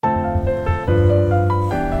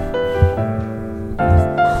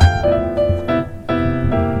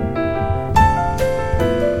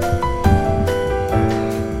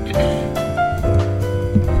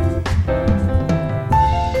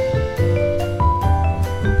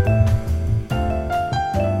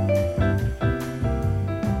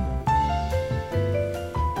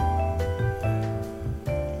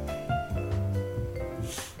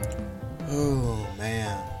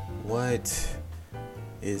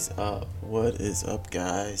is up? What is up,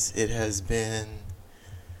 guys? It has been,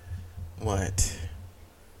 what,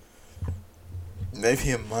 maybe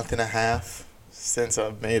a month and a half since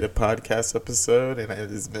I've made a podcast episode, and it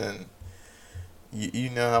has been, you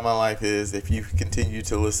know how my life is. If you continue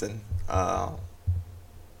to listen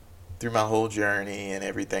through my whole journey and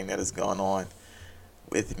everything that has gone on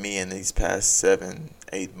with me in these past 7,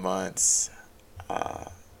 8 months,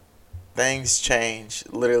 things change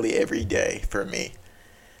literally every day for me.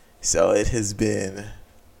 So it has been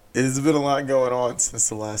a lot going on since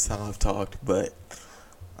the last time I've talked, but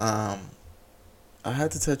I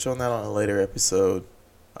had to touch on that on a later episode.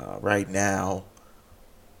 Right now,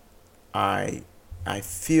 I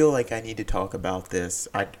feel like I need to talk about this.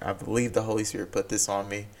 I believe the Holy Spirit put this on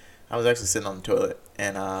me. I was actually sitting on the toilet,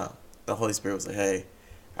 and the Holy Spirit was like, "Hey,"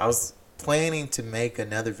 I was planning to make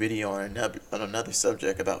another video on another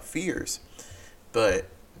subject about fears, but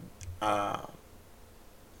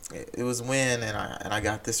it was when I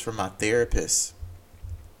got this from my therapist.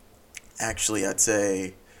 Actually, I'd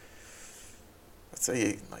say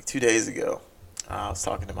like 2 days ago, I was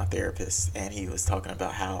talking to my therapist, and he was talking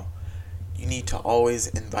about how you need to always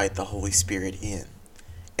invite the Holy Spirit in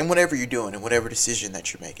whatever you're doing, in whatever decision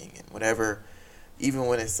that you're making, and whatever, even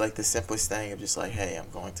when it's like the simplest thing of just like, hey, I'm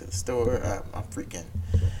going to the store, I'm freaking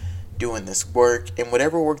doing this work, and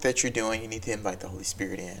whatever work that you're doing, you need to invite the Holy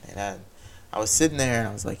Spirit in. And I was sitting there, and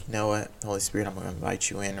I was like, you know what, Holy Spirit, I'm going to invite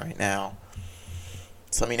you in right now.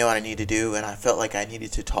 So let me know what I need to do. And I felt like I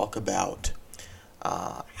needed to talk about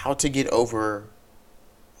how to get over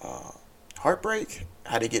heartbreak,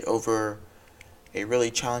 how to get over a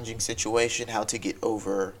really challenging situation, how to get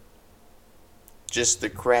over just the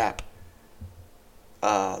crap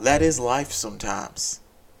that is life sometimes,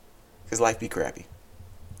 because life be crappy.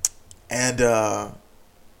 And I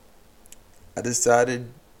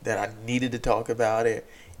decided that I needed to talk about it.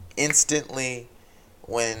 Instantly,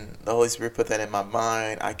 when the Holy Spirit put that in my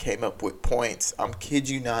mind, I came up with points. I'm kid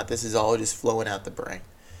you not, this is all just flowing out the brain.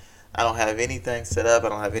 I don't have anything set up. I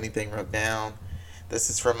don't have anything wrote down. This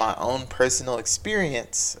is from my own personal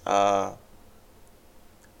experience. And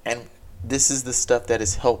this is the stuff that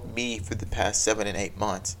has helped me for the past 7 and 8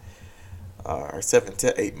 months. Or 7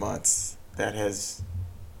 to 8 months. That has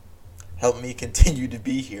helped me continue to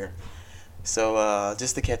be here. So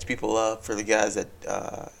just to catch people up, for the guys that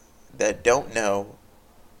don't know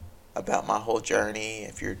about my whole journey,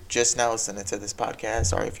 if you're just now listening to this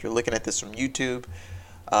podcast, or if you're looking at this from YouTube,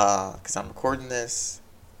 because I'm recording this,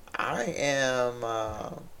 I am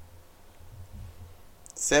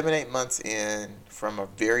 7, 8 months in from a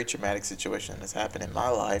very traumatic situation that's happened in my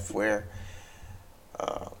life, where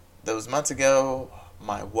those months ago,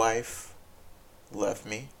 my wife left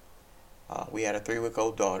me. We had a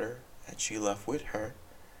 3-week-old daughter, and she left with her,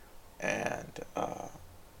 and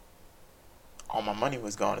all my money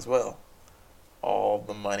was gone as well. All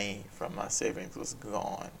the money from my savings was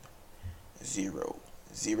gone. Zero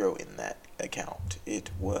in that account. It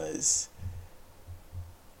was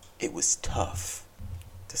tough,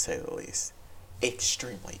 to say the least.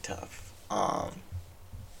 Extremely tough.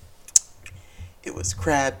 It was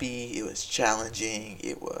crappy. It was challenging.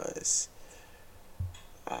 It was,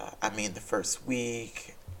 the first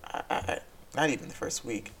week, not even the first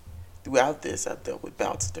week. Throughout this, I've dealt with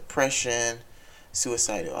bouts of depression,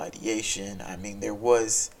 suicidal ideation. There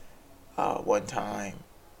was one time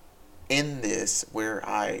in this where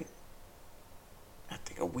I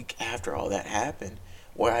think a week after all that happened,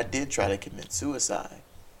 where I did try to commit suicide.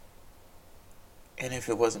 And if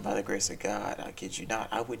it wasn't by the grace of God, I kid you not,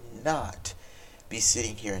 I would not be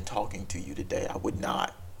sitting here and talking to you today. I would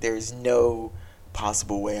not. There is no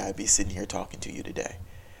possible way I'd be sitting here talking to you today.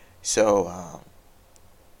 So,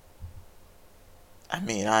 I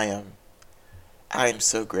am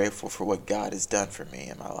so grateful for what God has done for me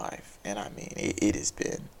in my life. And it has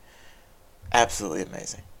been absolutely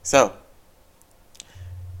amazing. So,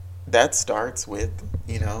 that starts with,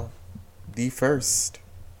 the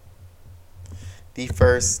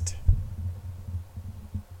first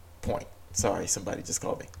point. Sorry, somebody just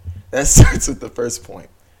called me. That starts with the first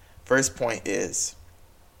point. First point is,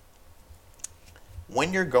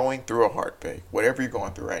 when you're going through a heartbreak, whatever you're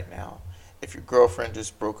going through right now, if your girlfriend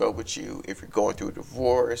just broke up with you, if you're going through a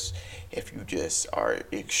divorce, if you just are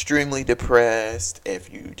extremely depressed, if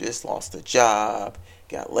you just lost a job,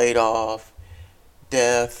 got laid off,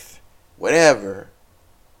 death, whatever,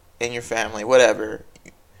 in your family, whatever,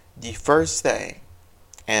 the first thing,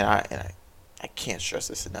 and I can't stress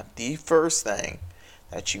this enough, the first thing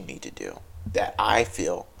that you need to do, that I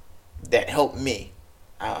feel, that helped me,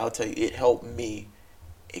 I'll tell you, it helped me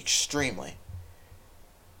extremely,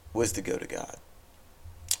 was to go to God.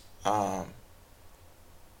 Um,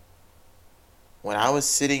 when I was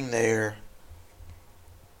sitting there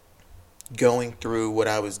going through what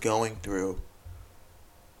I was going through,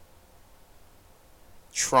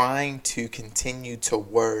 trying to continue to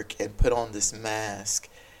work and put on this mask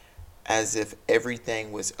as if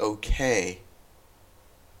everything was okay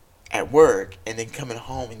at work, and then coming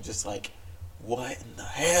home and just like, what in the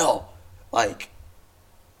hell? Like,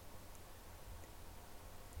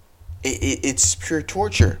 it's pure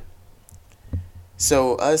torture.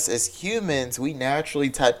 So us as humans, we naturally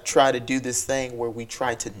try to do this thing where we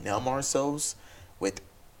try to numb ourselves with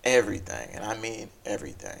everything, and I mean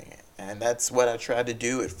everything. And that's what I tried to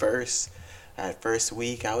do at first. That first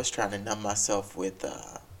week, I was trying to numb myself with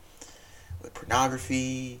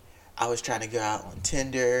pornography. I was trying to go out on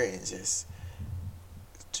Tinder and just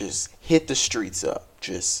hit the streets up.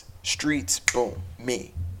 Just streets, boom,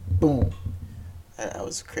 me, boom. I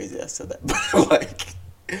was crazy. I said that, but like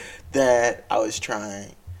that, I was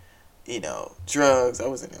trying, drugs. I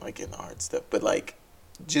wasn't like in the hard stuff, but like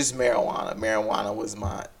just marijuana. Marijuana was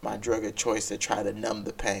my drug of choice to try to numb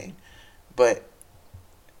the pain. But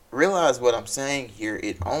realize what I'm saying here.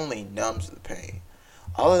 It only numbs the pain.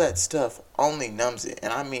 All of that stuff only numbs it,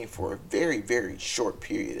 and I mean for a very, very short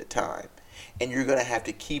period of time. And you're gonna have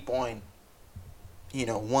to keep on,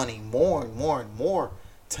 wanting more and more and more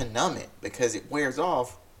to numb it because it wears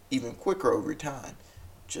off even quicker over time,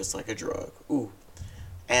 just like a drug. Ooh,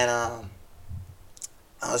 and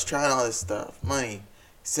I was trying all this stuff, money,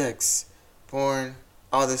 sex, porn,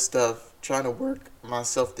 all this stuff, trying to work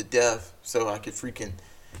myself to death so I could freaking,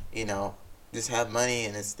 just have money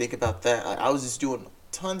and just think about that. I was just doing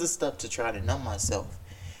tons of stuff to try to numb myself.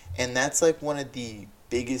 And that's like one of the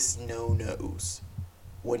biggest no-nos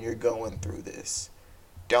when you're going through this.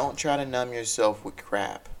 Don't try to numb yourself with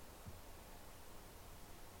crap.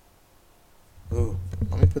 Ooh,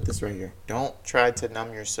 let me put this right here. Don't try to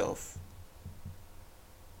numb yourself.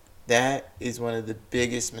 That is one of the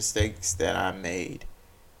biggest mistakes that I made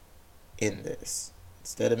in this.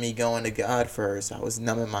 Instead of me going to God first, I was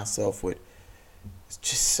numbing myself with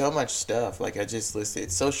just so much stuff. Like I just listed.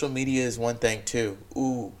 Social media is one thing too.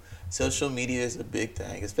 Ooh, social media is a big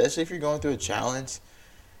thing. Especially if you're going through a challenge.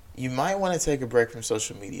 You might want to take a break from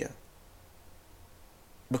social media.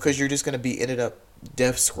 Because you're just going to be ended up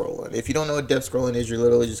death scrolling. If you don't know what death scrolling is, you're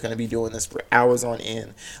literally just going to be doing this for hours on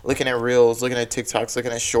end. Looking at reels, looking at TikToks,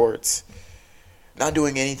 looking at shorts. Not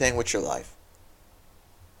doing anything with your life.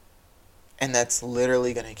 And that's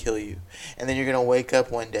literally going to kill you. And then you're going to wake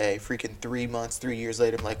up one day, freaking 3 months, 3 years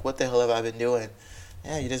later, like, what the hell have I been doing?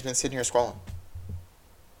 Yeah, you just been sitting here scrolling.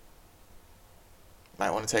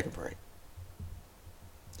 Might want to take a break.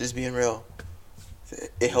 Just being real.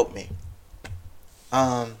 It helped me.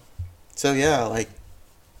 So yeah, like,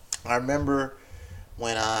 I remember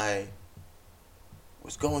when I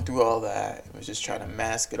was going through all that, I was just trying to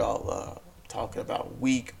mask it all up, talking about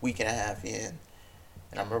week and a half in.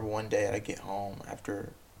 And I remember one day I get home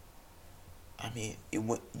after,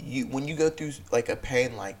 when you go through like a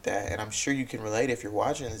pain like that, and I'm sure you can relate if you're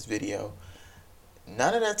watching this video,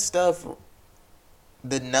 none of that stuff,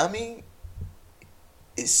 the numbing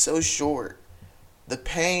is so short. The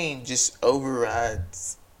pain just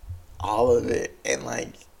overrides all of it. And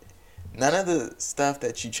like, none of the stuff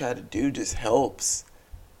that you try to do just helps.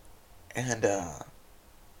 And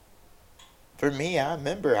for me, I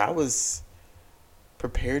remember I was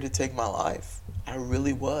prepared to take my life. I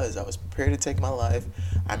really was. I was prepared to take my life.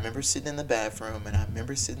 I remember sitting in the bathroom, and I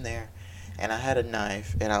remember sitting there, and I had a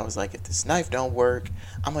knife, and I was like, if this knife don't work,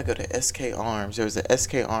 I'm gonna go to SK Arms. There was a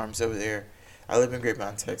SK Arms over there. I live in Great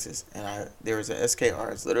Mountain, Texas, and there was a SK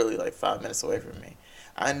Arms literally like 5 minutes away from me.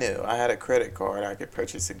 I knew I had a credit card. I could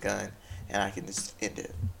purchase a gun, and I could just end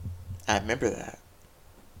it. I remember that.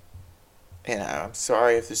 And I'm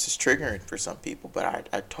sorry if this is triggering for some people, but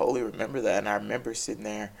I totally remember that. And I remember sitting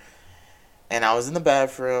there, and I was in the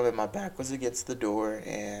bathroom, and my back was against the door,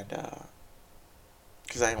 and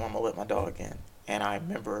because I didn't want to let my dog in. And I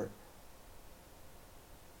remember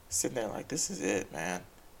sitting there like, this is it, man.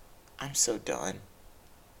 I'm so done.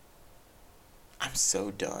 I'm so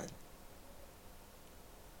done.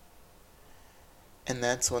 And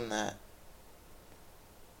that's when that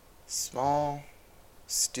small,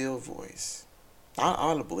 still voice, not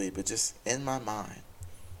audibly, but just in my mind,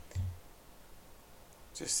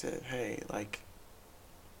 just said, hey, like,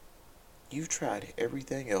 you've tried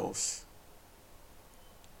everything else.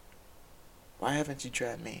 Why haven't you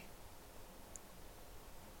tried me?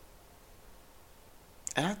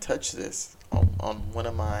 And I touched this on one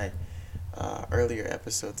of my earlier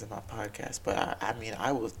episodes of my podcast, but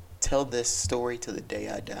I will tell this story to the day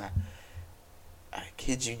I die.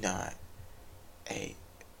 kid you not, a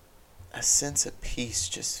a sense of peace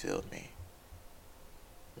just filled me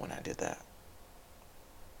when I did that.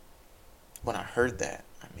 When I heard that,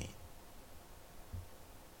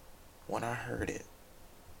 when I heard it,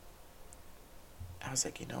 I was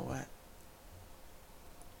like, you know what?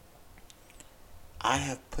 I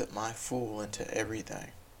have put my full into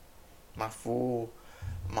everything. My full,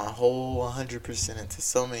 my whole 100% into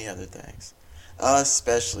so many other things,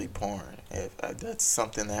 especially porn. That's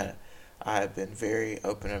something that I have been very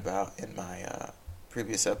open about in my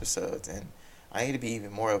previous episodes, and I need to be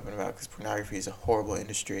even more open about because pornography is a horrible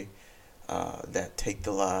industry that take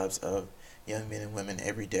the lives of young men and women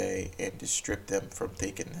every day and just strip them from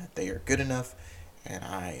thinking that they are good enough. And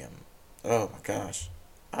I am, oh my gosh,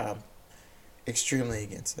 I'm extremely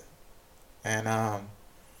against it. And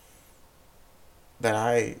that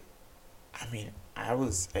I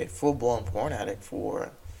was a full blown porn addict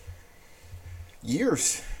for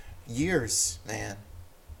years, man.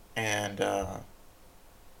 And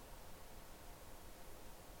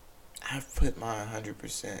I've put my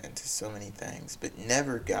 100% into so many things, but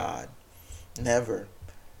never God. Never.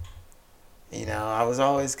 I was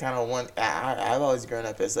always kind of I've always grown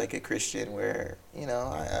up as like a Christian where,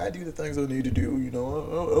 I do the things I need to do,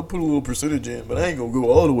 I'll put a little percentage in, but I ain't gonna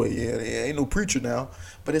go all the way in. I ain't no preacher now.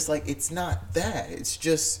 But it's like, it's not that. It's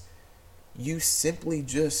just you simply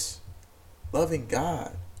just loving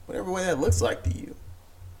God, whatever way that looks like to you.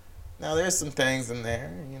 Now, there's some things in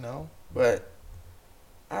there, but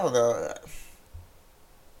I don't know.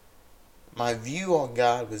 My view on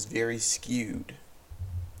God was very skewed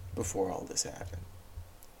before all this happened,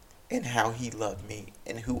 and how he loved me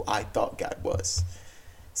and who I thought God was.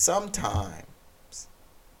 Sometimes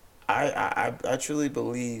I truly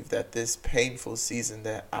believe that this painful season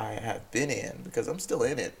that I have been in, because I'm still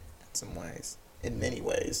in it in some ways, in many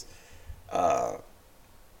ways,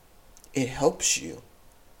 it helps you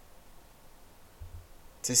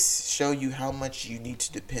to show you how much you need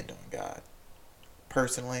to depend on God.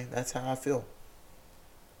 Personally, that's how I feel.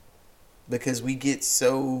 Because we get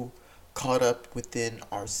so caught up within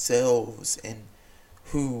ourselves and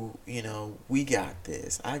who, we got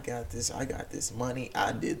this, I got this money,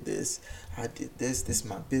 I did this, this is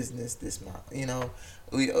my business, this my,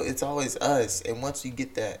 it's always us. And once you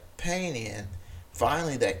get that pain in,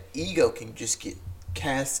 finally that ego can just get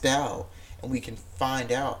cast out, and we can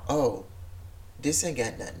find out, oh, this ain't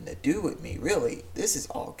got nothing to do with me, really. This is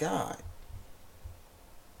all God.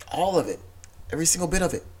 All of it. Every single bit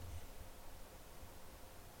of it.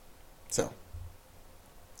 So,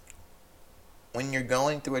 when you're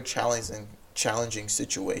going through a challenging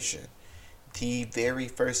situation, the very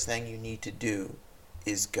first thing you need to do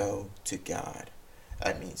is go to God.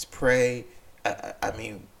 That means pray.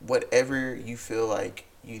 Whatever you feel like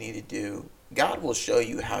you need to do, God will show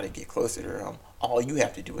you how to get closer to Him. All you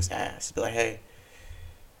have to do is ask. Be like, hey,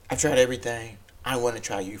 I've tried everything. I want to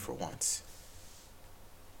try you for once.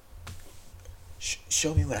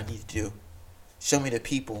 Show me what I need to do. Show me the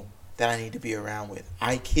people that I need to be around with.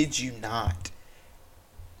 I kid you not.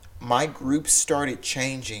 My group started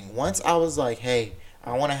changing. Once I was like, hey,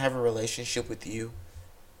 I want to have a relationship with you,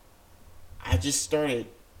 I just started,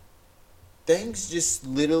 things just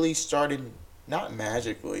literally started, not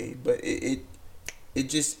magically, but it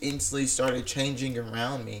just instantly started changing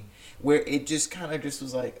around me, where it just kind of just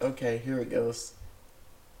was like, okay, here it goes.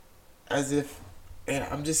 As if, and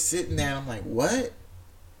I'm just sitting there, I'm like, what?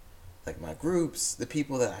 Like my groups, the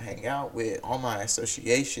people that I hang out with, all my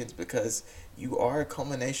associations, because you are a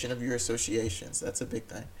culmination of your associations. That's a big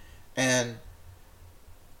thing. And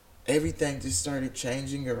everything just started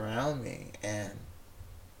changing around me. And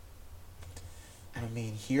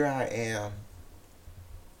here I am,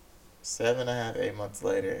 7.5, 8 months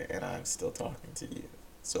later, and I'm still talking to you.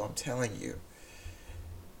 So I'm telling you,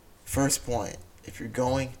 first point, if you're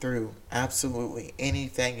going through absolutely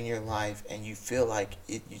anything in your life and you feel like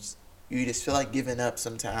you just feel like giving up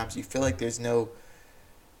sometimes, you feel like there's no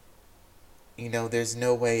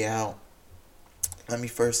way out, let me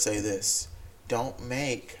first say this. Don't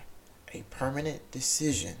make a permanent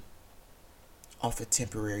decision off a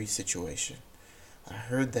temporary situation. I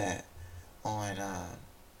heard that on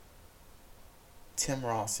Tim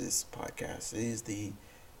Ross's podcast. He is the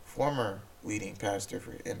former leading pastor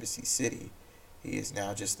for Embassy City. He is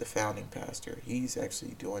now just the founding pastor. He's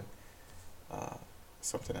actually doing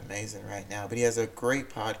something amazing right now. But he has a great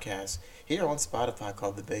podcast here on Spotify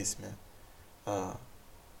called The Basement.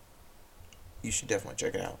 You should definitely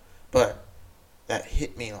check it out. But that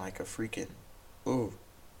hit me like a freaking, ooh.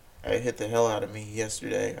 It hit the hell out of me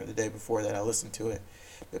yesterday or the day before that I listened to it.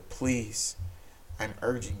 But please, I'm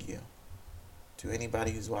urging you to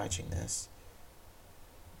anybody who's watching this,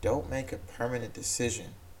 don't make a permanent decision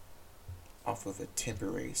off of a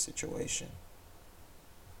temporary situation.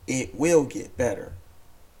 It will get better.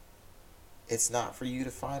 It's not for you to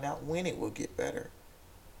find out when it will get better.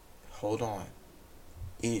 Hold on.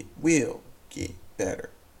 It will get better.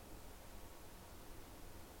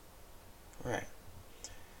 All right.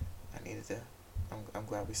 I needed that. I'm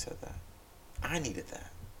glad we said that. I needed that.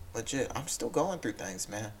 Legit. I'm still going through things,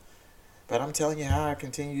 man. But I'm telling you how I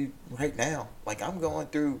continue right now. Like, I'm going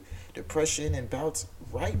through depression and bouts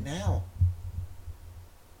right now.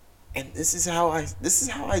 And this is how I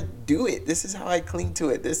do it. This is how I cling to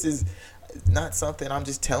it. This is not something I'm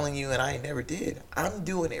just telling you and I never did. I'm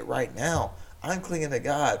doing it right now. I'm clinging to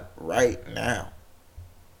God right now.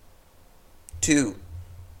 2.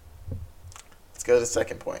 Let's go to the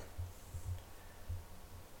second point.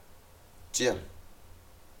 Gym.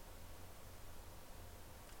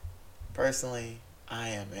 Personally, I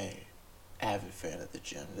am a avid fan of the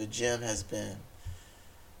gym. The gym has been...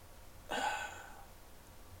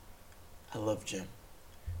 I love gym.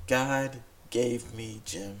 God gave me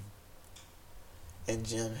gym. And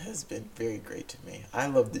gym has been very great to me. I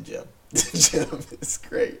love the gym. The gym is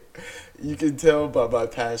great. You can tell by my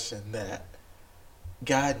passion that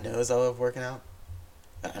God knows I love working out.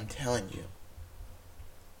 But I'm telling you,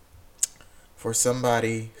 for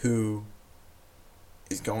somebody who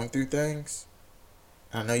is going through things,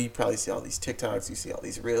 I know you probably see all these TikToks, you see all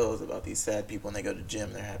these reels about these sad people and they go to the gym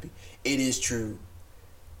and they're happy. It is true.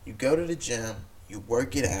 You go to the gym, you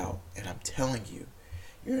work it out, and I'm telling you,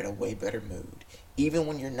 you're in a way better mood. Even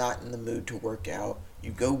when you're not in the mood to work out, you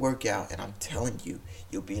go work out, and I'm telling you,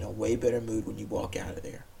 you'll be in a way better mood when you walk out of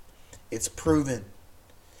there. It's proven.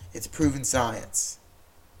 It's proven science.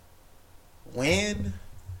 When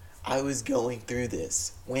I was going through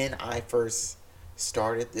this, when I first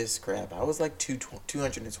started this crap, I was like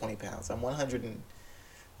 220 pounds. I'm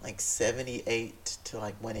 178 to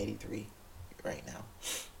like 183 right now.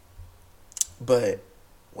 But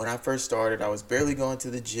when I first started, I was barely going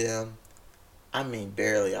to the gym. I mean,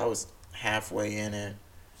 barely. I was halfway in it.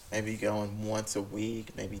 Maybe going once a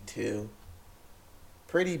week, maybe 2.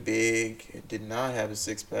 Pretty big. Did not have a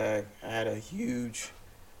six-pack. I had a huge,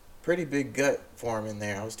 pretty big gut form in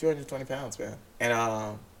there. I was 220 pounds, man. And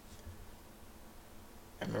I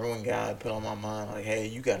remember when God put on my mind, like, hey,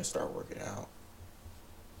 you got to start working out.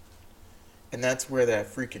 And that's where that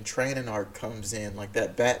freaking training arc comes in. Like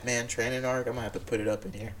that Batman training arc. I'm going to have to put it up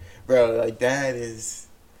in here. Bro, like that is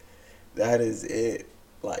it.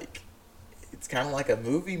 Like, it's kind of like a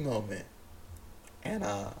movie moment. And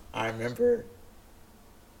I remember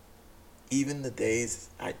even the days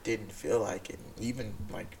I didn't feel like it. Even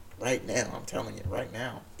like right now, I'm telling you, right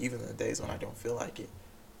now. Even the days when I don't feel like it,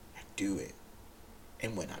 I do it.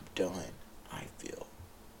 And when I'm done, I feel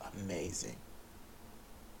amazing.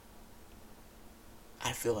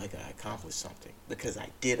 I feel like I accomplished something because I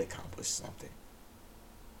did accomplish something.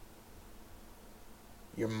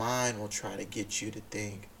 Your mind will try to get you to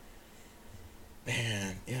think,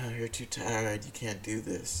 man, you're too tired, you can't do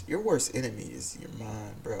this. Your worst enemy is your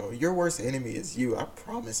mind, bro. Your worst enemy is you. I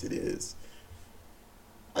promise it is.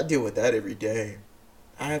 I deal with that every day.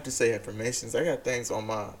 I have to say affirmations. I got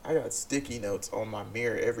sticky notes on my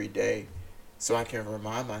mirror every day so I can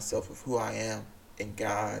remind myself of who I am in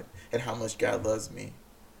God and how much God loves me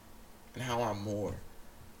and how I'm more.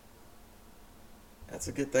 That's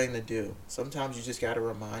a good thing to do. Sometimes you just got to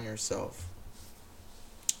remind yourself.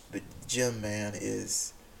 The gym, man,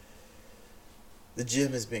 the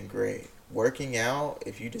gym has been great. Working out,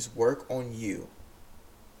 if you just work on you.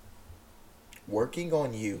 Working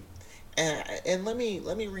on you. And let me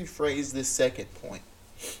rephrase this second point.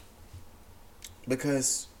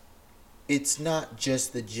 Because it's not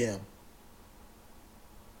just the gym.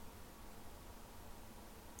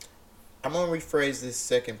 I'm going to rephrase this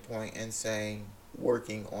second point and saying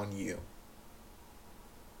working on you.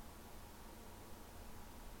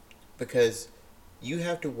 Because you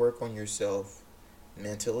have to work on yourself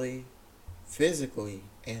mentally, physically,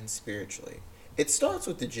 and spiritually. It starts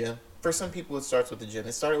with the gym. For some people, it starts with the gym.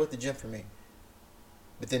 It started with the gym for me.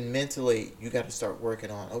 But then mentally, you got to start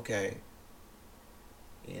working on, okay,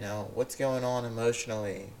 what's going on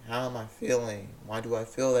emotionally? How am I feeling? Why do I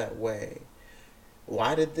feel that way?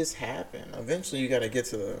 Why did this happen? Eventually, you got to get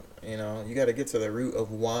to the root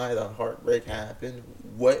of why the heartbreak happened.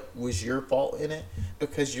 What was your fault in it?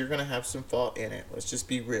 Because you're going to have some fault in it. Let's just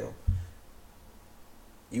be real.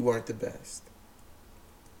 You weren't the best.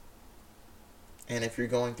 And if you're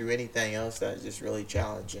going through anything else that's just really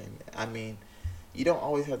challenging, I mean, You don't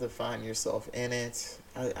always have to find yourself in it.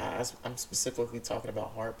 I'm specifically talking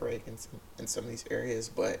about heartbreak in some of these areas,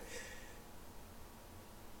 but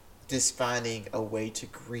just finding a way to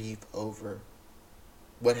grieve over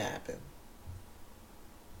what happened.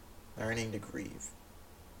 Learning to grieve.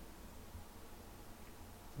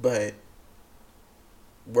 But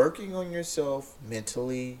working on yourself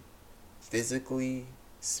mentally, physically,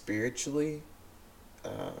 spiritually,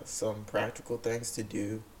 some practical things to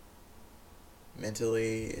do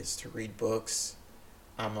mentally is to read books.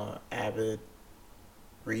 I'm a avid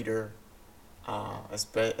reader,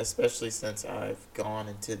 especially since I've gone uh,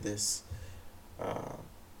 into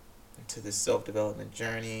this self development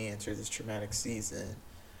journey, into this traumatic season.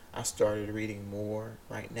 I started reading more.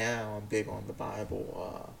 Right now, I'm big on the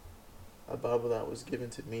Bible. A Bible that was given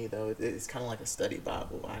to me, though, it's kind of like a study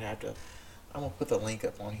Bible. I'm gonna put the link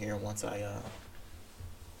up on here once I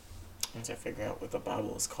figure out what the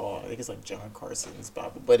Bible is called. I think it's like John Carson's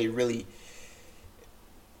Bible, but it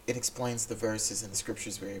explains the verses and the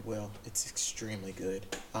scriptures very well. It's extremely good.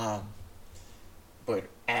 But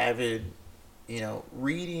avid,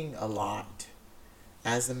 reading a lot.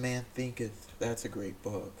 As a Man Thinketh, that's a great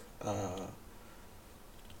book.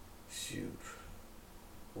 Shoot,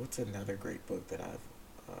 what's another great book that I've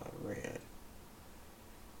read?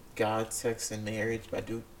 God, Sex, and Marriage by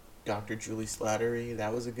Dr. Julie Slattery.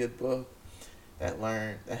 That was a good book that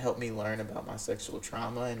helped me learn about my sexual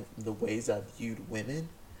trauma and the ways I viewed women.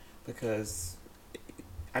 Because,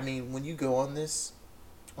 I mean, when you go on this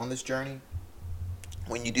journey,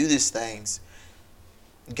 when you do these things,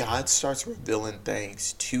 God starts revealing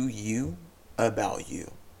things to you about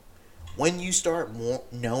you. When you start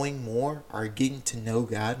knowing more or getting to know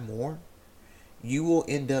God more, you will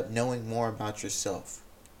end up knowing more about yourself.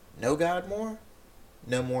 Know God more,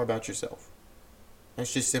 know more about yourself.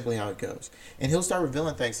 That's just simply how it goes. And he'll start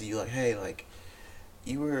revealing things to you like, hey, like,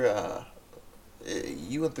 you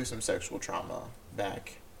went through some sexual trauma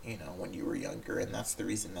back, when you were younger, and that's the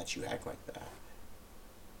reason that you act like that.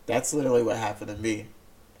 That's literally what happened to me.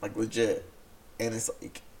 Like, legit. And it's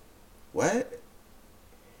like, what?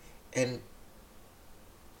 And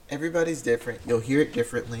everybody's different. You'll hear it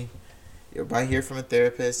differently. You might hear from a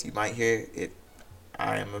therapist. You might hear it.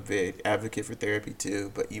 I am a big advocate for therapy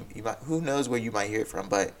too, but you might, who knows where you might hear it from,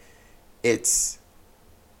 but it's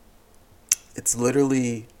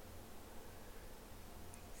literally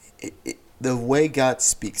the way God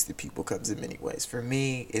speaks to people comes in many ways. For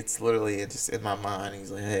me, it's literally just in my mind. He's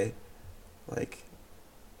like, hey, like,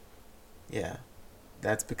 yeah,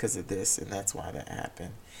 that's because of this, and that's why that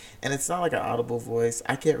happened. And it's not like an audible voice.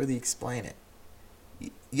 I can't really explain it.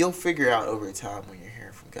 You'll figure out over time when you're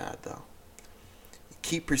hearing from God, though.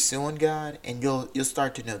 Keep pursuing God, and you'll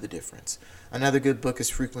start to know the difference. Another good book is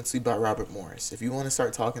Frequency by Robert Morris. If you want to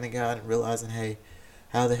start talking to God and realizing, hey,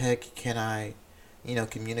 how the heck can I,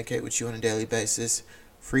 communicate with you on a daily basis?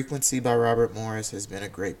 Frequency by Robert Morris has been a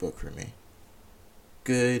great book for me.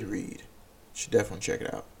 Good read. You should definitely check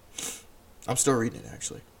it out. I'm still reading it,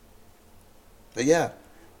 actually. But yeah,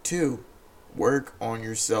 2, work on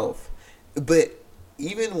yourself. But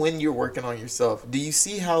even when you're working on yourself, do you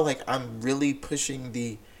see how, like, I'm really pushing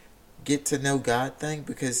the get to know God thing?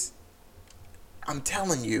 Because I'm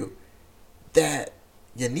telling you that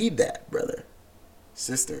you need that, brother,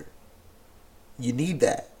 sister. You need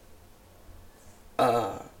that.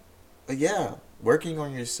 But yeah, working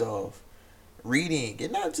on yourself, reading,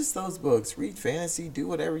 and not just those books. Read fantasy, do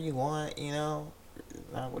whatever you want,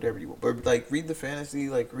 not whatever you want, but like read the fantasy,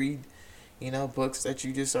 like read, books that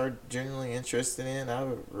you just are genuinely interested in.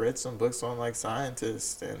 I've read some books on like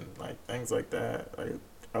scientists and like things like that.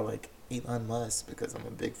 I like Elon Musk because I'm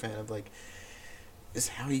a big fan of like just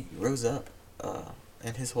how he rose up,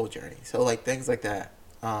 and his whole journey. So like things like that.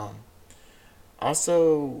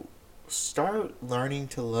 Also, start learning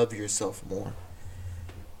to love yourself more.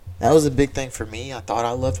 That was a big thing for me. I thought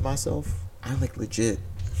I loved myself. I like legit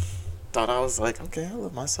thought I was like, okay, I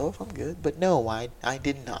love myself. I'm good. But no, I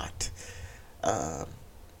did not. Um,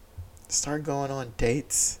 Start going on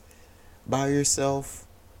dates by yourself.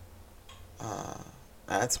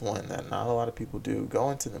 That's one that not a lot of people do.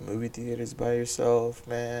 Going to the movie theaters by yourself,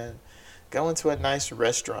 man. Going to a nice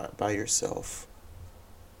restaurant by yourself.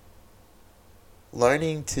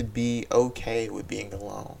 Learning to be okay with being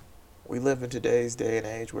alone. We live in today's day and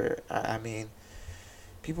age where, I mean,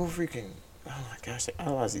 people freaking, oh my gosh, they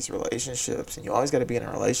idolize these relationships, and you always got to be in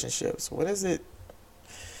a relationship. So what is it?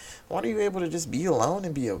 Why are you able to just be alone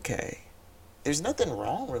and be okay? There's nothing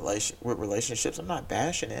wrong with relationships. I'm not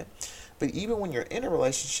bashing it. But even when you're in a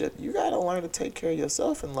relationship, you got to learn to take care of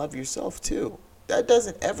yourself and love yourself too. That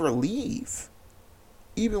doesn't ever leave,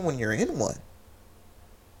 even when you're in one.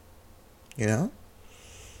 you know?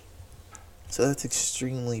 So that's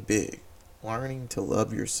extremely big. Learning to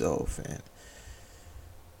love yourself. And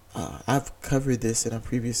I've covered this in a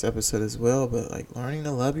previous episode as well, but like learning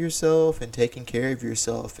to love yourself and taking care of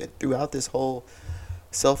yourself, and throughout this whole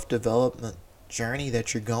self-development journey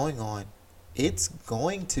that you're going on, it's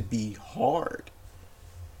going to be hard.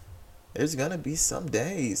 There's going to be some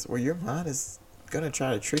days where your mind is going to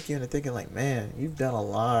try to trick you into thinking like, man, you've done a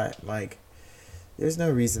lot. Like, there's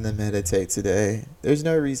no reason to meditate today. There's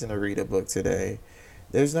no reason to read a book today.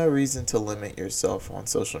 There's no reason to limit yourself on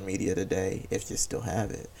social media today if you still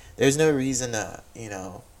have it. There's no reason to,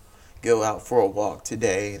 go out for a walk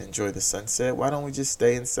today and enjoy the sunset. Why don't we just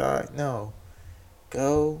stay inside? No.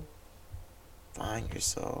 Go find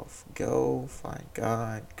yourself. Go find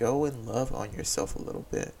God. Go and love on yourself a little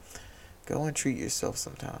bit. Go and treat yourself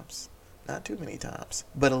sometimes. Not too many times,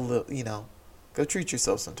 but a little, go treat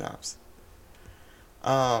yourself sometimes.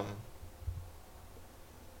 I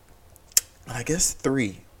guess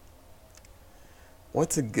 3.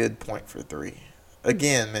 What's a good point for 3?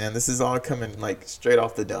 Again, man, this is all coming like straight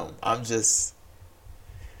off the dome. I'm just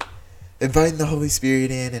inviting the Holy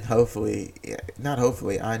Spirit in, and hopefully, not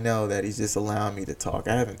hopefully, I know that He's just allowing me to talk.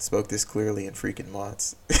 I haven't spoke this clearly in freaking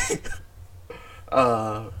months.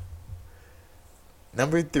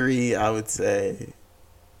 Number 3, I would say,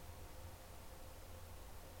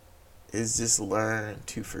 is just learn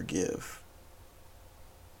to forgive.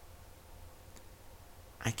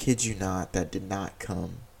 I kid you not, that did not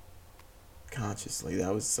come consciously.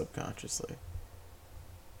 That was subconsciously.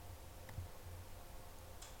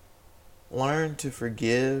 Learn to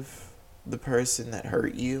forgive the person that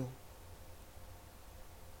hurt you.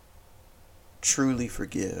 Truly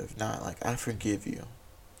forgive. Not like, I forgive you.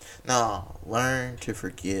 No, learn to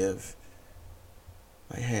forgive.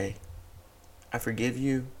 Like, hey, I forgive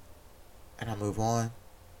you and I move on.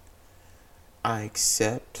 I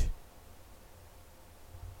accept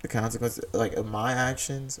the consequences of my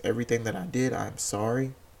actions, everything that I did. I'm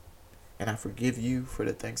sorry, and I forgive you for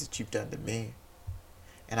the things that you've done to me,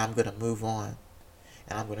 and I'm going to move on,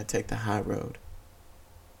 and I'm going to take the high road.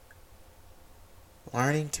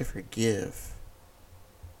 Learning to forgive,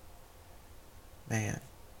 man,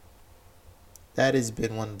 that has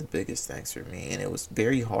been one of the biggest things for me, and it was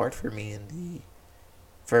very hard for me in the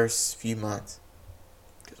first few months,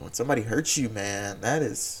 because when somebody hurts you, man,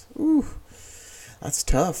 that's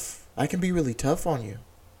tough. I can be really tough on you.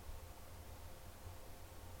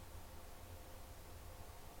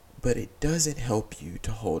 But it doesn't help you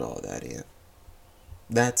to hold all that in.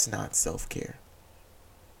 That's not self-care.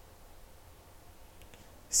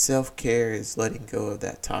 Self-care is letting go of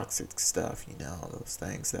that toxic stuff, those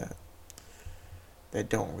things that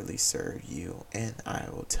don't really serve you. And I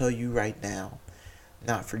will tell you right now,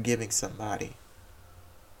 not forgiving somebody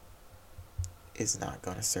is not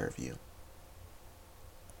going to serve you.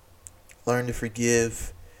 Learn to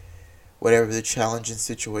forgive whatever the challenging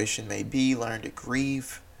situation may be. Learn to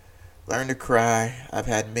grieve. Learn to cry. I've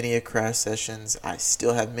had many a cry sessions. I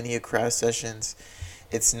still have many a cry sessions.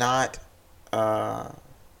 It's not not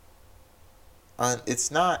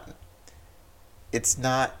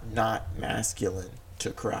masculine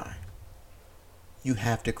to cry. You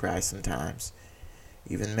have to cry sometimes.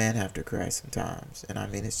 Even men have to cry sometimes. And I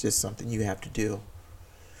mean, it's just something you have to do.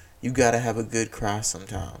 You gotta have a good cry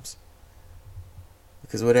sometimes.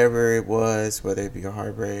 Because whatever it was, whether it be a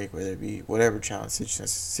heartbreak, whether it be whatever challenging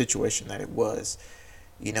situation that it was,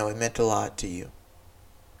 it meant a lot to you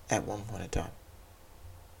at one point in time.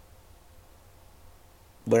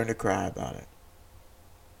 Learn to cry about it.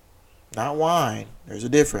 Not whine. There's a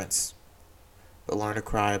difference. But learn to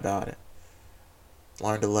cry about it.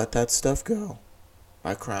 Learn to let that stuff go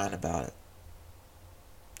by crying about it.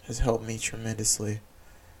 It has helped me tremendously.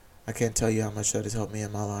 I can't tell you how much that has helped me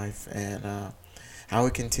in my life, and how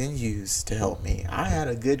it continues to help me. I had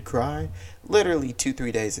a good cry literally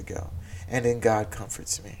 2-3 days ago, and then God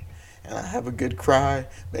comforts me. And I have a good cry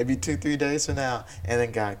maybe 2-3 days from now, and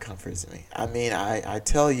then God comforts me. I mean, I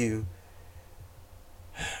tell you,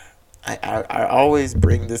 I always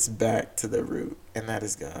bring this back to the root, and that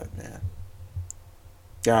is God, man.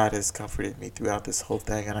 God has comforted me throughout this whole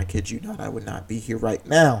thing, and I kid you not, I would not be here right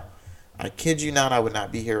now. I kid you not, I would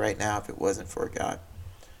not be here right now if it wasn't for God.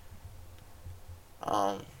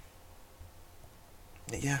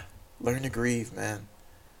 Yeah, learn to grieve, man.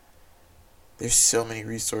 There's so many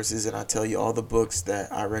resources, and I tell you, all the books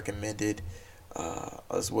that I recommended,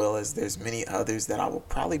 as well as there's many others that I will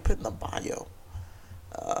probably put in the bio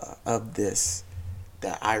of this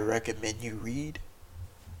that I recommend you read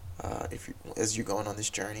as you're going on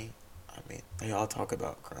this journey. I mean, they all talk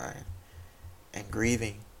about crying and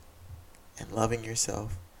grieving and loving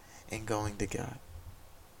yourself and going to God.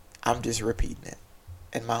 I'm just repeating it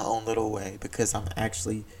in my own little way because I've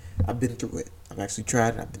been through it. I've actually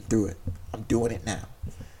tried it. I've been through it. I'm doing it now.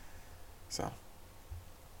 So,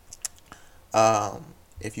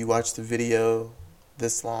 if you watch the video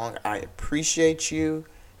this long, I appreciate you.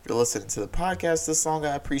 If you're listening to the podcast this long,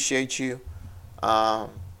 I appreciate you.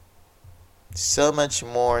 So much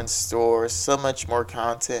more in store, so much more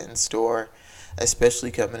content in store,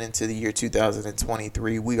 especially coming into the year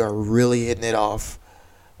 2023. We are really hitting it off.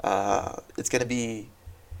 It's going to be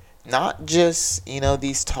not just,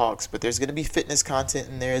 these talks, but there's going to be fitness content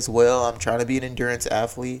in there as well. I'm trying to be an endurance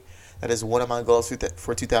athlete. That is one of my goals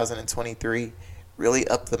for 2023. Really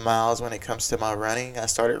up the miles when it comes to my running. I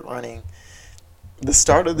started running the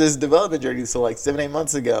start of this development journey, so like 7-8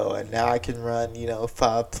 months ago, and now I can run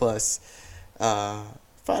 5 to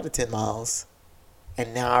 10 miles.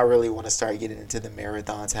 And now I really want to start getting into the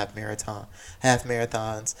marathons, half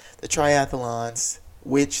marathons, the triathlons,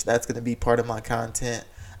 which that's going to be part of my content.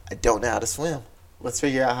 I don't know how to swim. Let's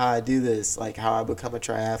figure out how I do this, like how I become a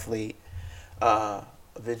triathlete.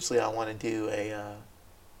 Eventually I want to do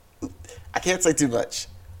I can't say too much.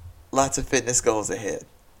 Lots of fitness goals ahead.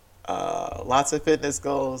 Lots of fitness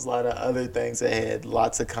goals, a lot of other things ahead,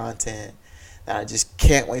 lots of content that I just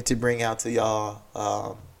can't wait to bring out to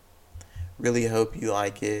y'all. Really hope you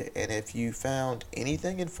like it. And if you found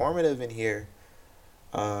anything informative in here,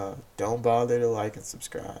 don't bother to like and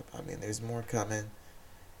subscribe. I mean, there's more coming.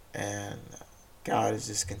 And God is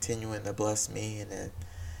just continuing to bless me. And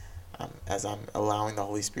as I'm allowing the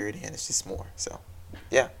Holy Spirit in, it's just more. So,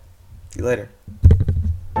 yeah. See you later.